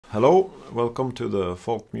Hello, welcome to the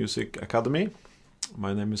Folk Music Academy.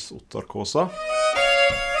 My name is Ottar Kåsa.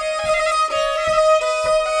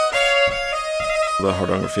 The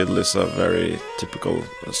Hardanger Fiddle is a very typical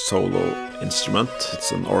solo instrument.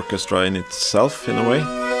 It's an orchestra in itself, in a way.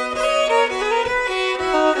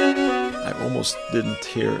 I almost didn't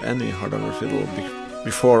hear any Hardanger Fiddle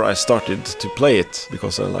before I started to play it,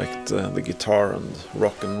 because I liked the guitar and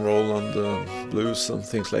rock and roll and blues and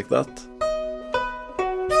things like that.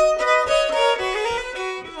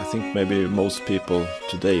 I think maybe most people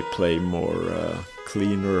today play more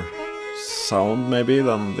cleaner sound maybe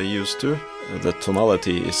than they used to. The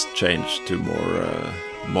tonality is changed to more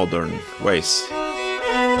modern ways.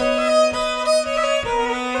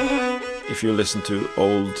 If you listen to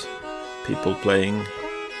old people playing,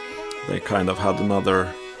 they kind of had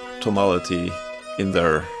another tonality in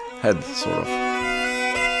their head, sort of.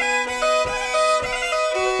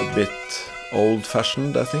 A bit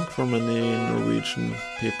old-fashioned, I think, for many Norwegian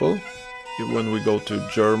people. When we go to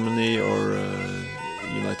Germany or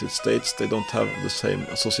United States, they don't have the same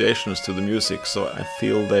associations to the music, so I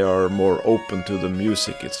feel they are more open to the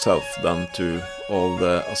music itself than to all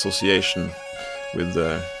the association with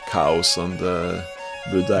the cows and the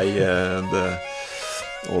budeie and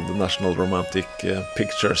all the national romantic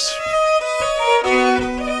pictures.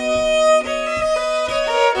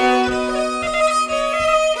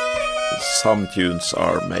 Some tunes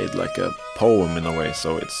are made like a poem in a way,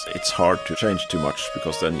 so it's hard to change too much,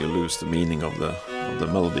 because then you lose the meaning of the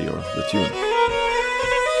melody or the tune.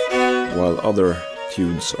 While other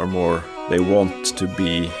tunes are more, they want to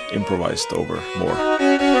be improvised over more.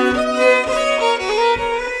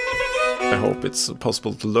 I hope it's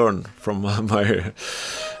possible to learn from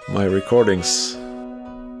my recordings.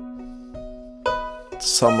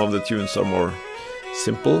 Some of the tunes are more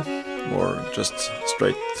simple, more just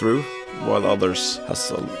straight through, while others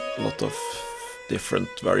has a lot of different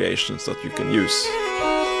variations that you can use.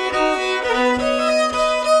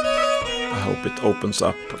 I hope it opens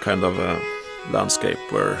up a kind of a landscape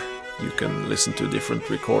where you can listen to different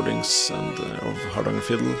recordings and of Hardanger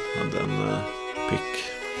Fiddle, and then pick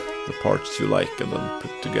the parts you like and then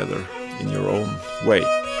put together in your own way.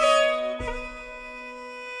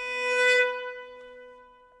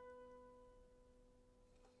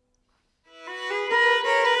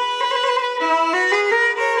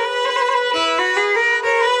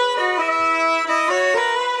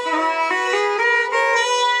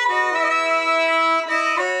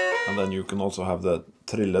 And then you can also have the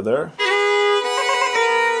trille there.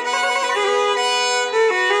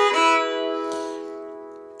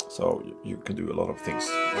 So you can do a lot of things.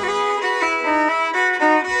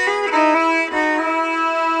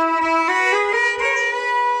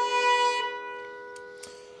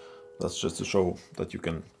 That's just to show that you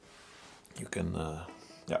can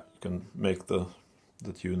make the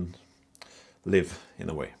tune live in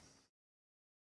a way.